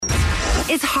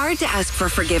It's hard to ask for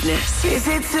forgiveness. Is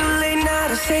it too late now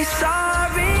to say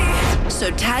sorry? So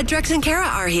Tad, Drex, and Kara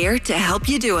are here to help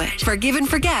you do it. Forgive and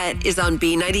Forget is on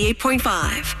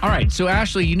B98.5. All right, so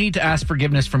Ashley, you need to ask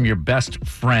forgiveness from your best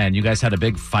friend. You guys had a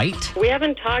big fight? We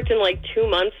haven't talked in like 2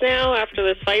 months now after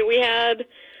this fight we had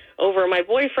over my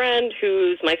boyfriend,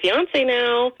 who's my fiance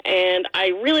now, and I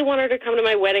really want her to come to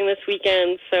my wedding this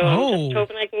weekend, so I'm just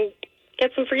hoping I can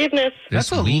get some forgiveness.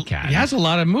 This weekend? That's a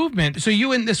lot of movement. So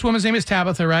you and this woman's name is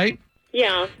Tabitha, right?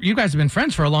 Yeah. You guys have been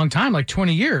friends for a long time, like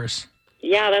 20 years.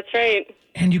 Yeah, that's right.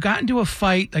 And you got into a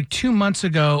fight like 2 months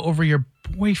ago over your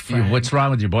boyfriend. What's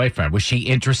wrong with your boyfriend? Was she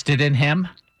interested in him?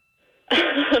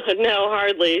 No,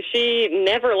 hardly. She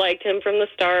never liked him from the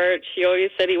start. She always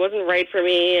said he wasn't right for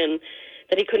me and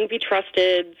that he couldn't be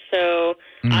trusted. So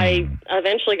I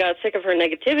eventually got sick of her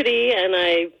negativity, and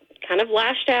I kind of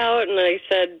lashed out, and I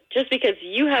said, just because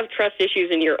you have trust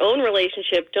issues in your own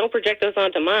relationship, don't project those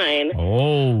onto mine.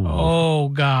 Oh,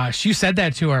 gosh. You said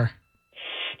that to her.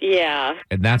 Yeah.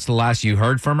 And that's the last you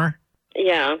heard from her?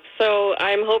 Yeah. So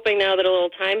I'm hoping now that a little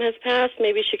time has passed,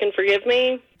 maybe she can forgive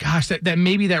me. Gosh, that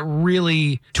maybe that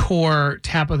really tore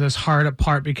Tabitha's heart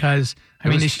apart because, I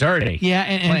mean, was dirty. Yeah,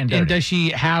 and does she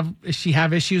have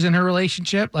issues in her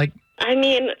relationship? Like, I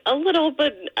mean, a little,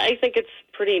 but I think it's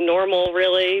pretty normal,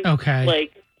 really. Okay.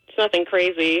 Like, it's nothing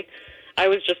crazy. I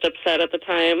was just upset at the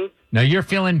time. Now you're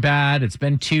feeling bad. It's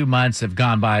been 2 months have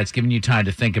gone by. It's given you time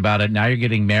to think about it. Now you're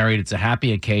getting married. It's a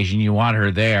happy occasion. You want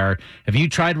her there. Have you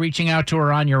tried reaching out to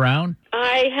her on your own?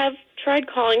 I have tried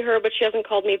calling her, but she hasn't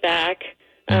called me back.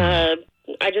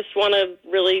 I just want to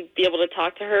really be able to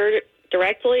talk to her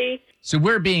directly. So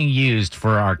we're being used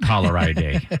for our caller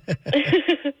ID.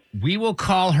 We will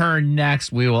call her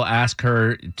next. We will ask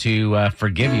her to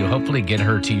forgive you. Hopefully get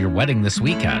her to your wedding this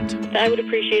weekend. I would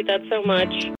appreciate that so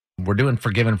much. We're doing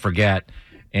Forgive and Forget.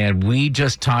 And we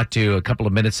just talked to, a couple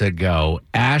of minutes ago,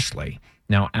 Ashley.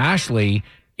 Now, Ashley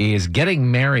is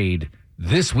getting married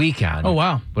this weekend. Oh,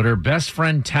 wow. But her best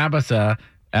friend, Tabitha,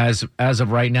 as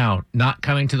of right now, not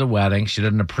coming to the wedding. She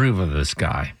doesn't approve of this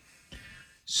guy.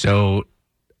 So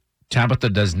Tabitha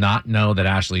does not know that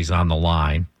Ashley's on the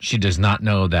line. She does not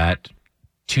know that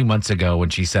 2 months ago when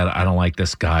she said, I don't like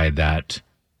this guy, that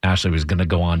Ashley was going to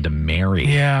go on to marry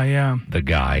the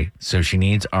guy. So she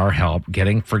needs our help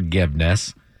getting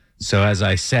forgiveness. So as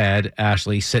I said,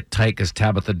 Ashley, sit tight because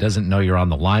Tabitha doesn't know you're on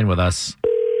the line with us.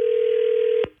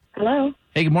 Hello?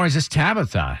 Hey, good morning. Is this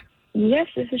Tabitha? Yes,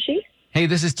 this is she. Hey,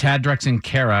 this is Tad, Drex, and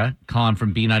Kara calling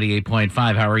from B98.5.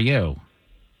 How are you?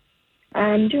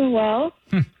 I'm doing well.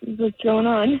 What's going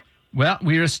on? Well,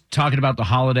 we were just talking about the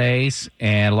holidays,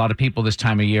 and a lot of people this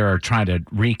time of year are trying to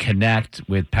reconnect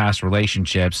with past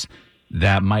relationships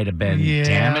that might have been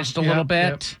damaged a little bit.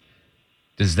 Yep.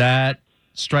 Does that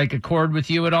strike a chord with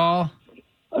you at all?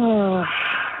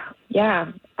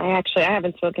 Yeah. I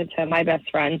haven't spoken to my best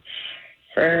friend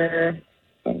for,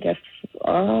 I guess,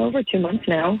 over 2 months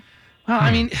now. Well,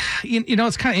 I mean, you know,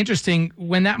 it's kind of interesting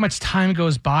when that much time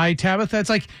goes by, Tabitha.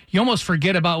 It's like you almost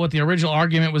forget about what the original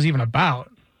argument was even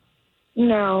about.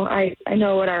 No, I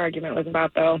know what our argument was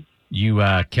about, though. You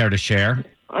care to share?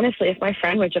 Honestly, if my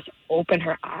friend would just open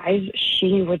her eyes,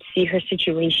 she would see her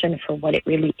situation for what it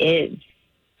really is.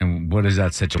 And what is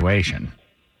that situation?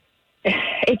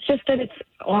 It's just that it's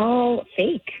all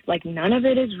fake. Like, none of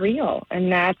it is real.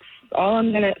 And that's all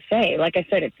I'm going to say. Like I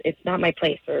said, it's not my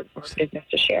place or business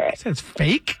to share it. It's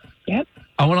fake? Yep.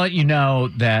 I want to let you know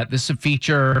that this is a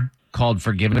feature called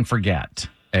Forgive and Forget.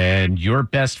 And your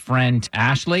best friend,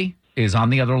 Ashley, is on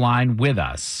the other line with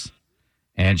us.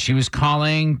 And she was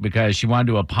calling because she wanted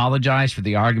to apologize for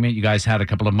the argument you guys had a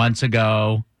couple of months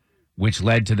ago, which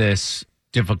led to this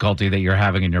difficulty that you're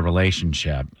having in your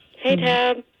relationship. Hey,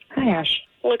 Tab. Hi, Ash.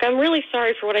 Look, I'm really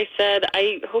sorry for what I said.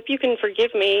 I hope you can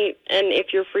forgive me. And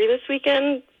if you're free this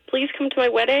weekend, please come to my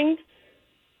wedding.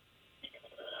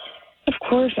 Of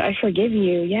course, I forgive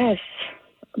you, yes.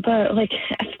 But, like,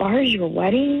 as far as your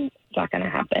wedding, it's not going to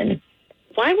happen.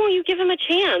 Why won't you give him a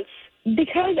chance?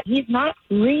 Because he's not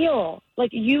real.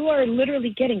 Like, you are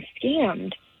literally getting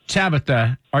scammed.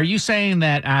 Tabitha, are you saying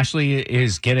that Ashley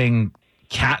is getting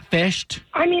catfished?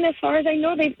 I mean, as far as I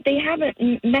know, they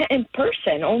haven't met in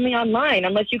person, only online,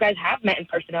 unless you guys have met in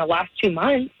person in the last 2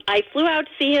 months. I flew out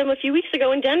to see him a few weeks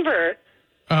ago in Denver.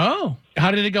 Oh.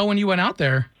 How did it go when you went out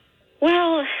there?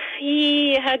 Well,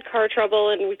 he had car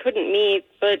trouble and we couldn't meet,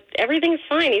 but everything's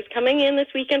fine. He's coming in this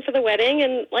weekend for the wedding,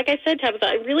 and like I said, Tabitha,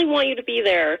 I really want you to be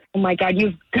there. Oh, my God,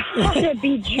 you've got to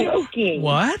be joking.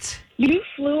 What? You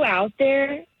flew out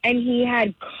there and he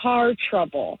had car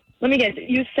trouble. Let me guess,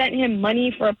 you sent him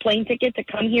money for a plane ticket to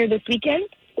come here this weekend?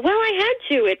 Well, I had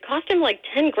to. It cost him like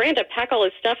 $10,000 to pack all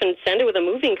his stuff and send it with a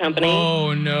moving company.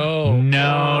 Oh, no.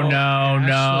 No.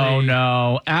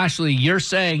 Ashley, you're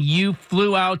saying you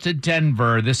flew out to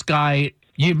Denver. This guy,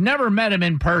 you've never met him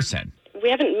in person. We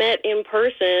haven't met in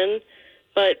person,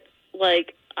 but,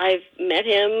 like, I've met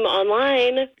him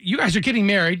online. You guys are getting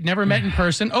married, never met in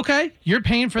person. Okay, you're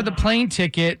paying for the plane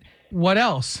ticket. What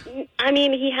else? I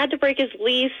mean, he had to break his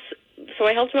lease, so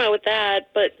I helped him out with that.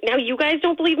 But now you guys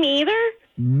don't believe me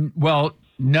either? Well,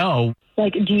 no.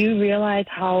 Like, do you realize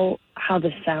how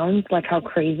this sounds? Like, how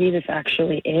crazy this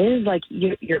actually is? Like,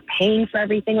 you're paying for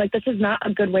everything. Like, this is not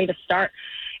a good way to start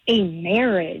a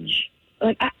marriage.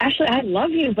 Like, Ashley, I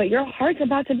love you, but your heart's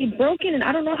about to be broken, and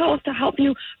I don't know how else to help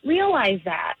you realize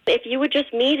that. If you would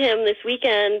just meet him this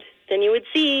weekend, then you would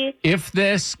see. If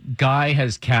this guy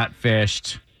has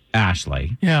catfished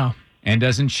Ashley and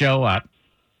doesn't show up,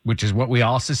 which is what we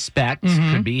all suspect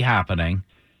could be happening,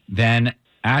 then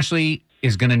Ashley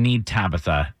is going to need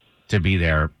Tabitha to be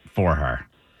there for her.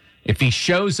 If he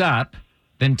shows up,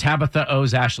 then Tabitha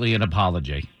owes Ashley an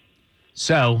apology.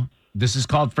 So this is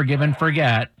called Forgive and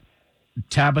Forget.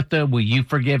 Tabitha, will you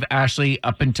forgive Ashley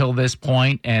up until this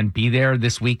point and be there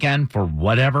this weekend for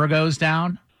whatever goes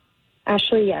down?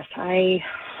 Ashley, yes, I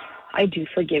do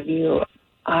forgive you.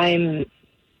 I'm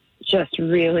just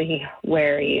really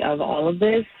wary of all of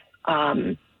this.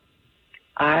 I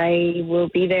will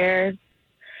be there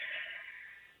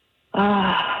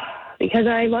because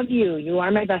I love you. You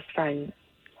are my best friend.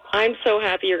 I'm so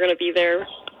happy you're going to be there.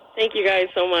 Thank you guys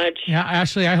so much. Yeah,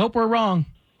 Ashley, I hope we're wrong.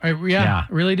 I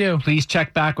really do. Please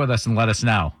check back with us and let us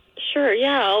know. Sure,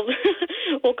 yeah.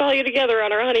 We'll call you together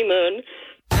on our honeymoon.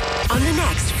 On the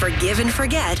next Forgive and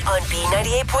Forget on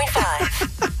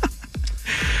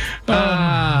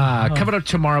B98.5. Coming up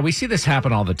tomorrow, we see this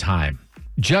happen all the time.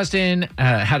 Justin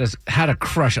had a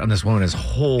crush on this woman his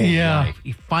whole life.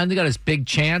 He finally got his big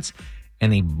chance,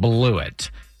 and he blew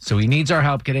it. So he needs our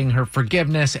help getting her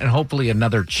forgiveness and hopefully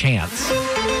another chance.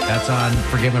 That's on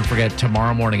Forgive and Forget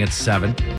tomorrow morning at 7.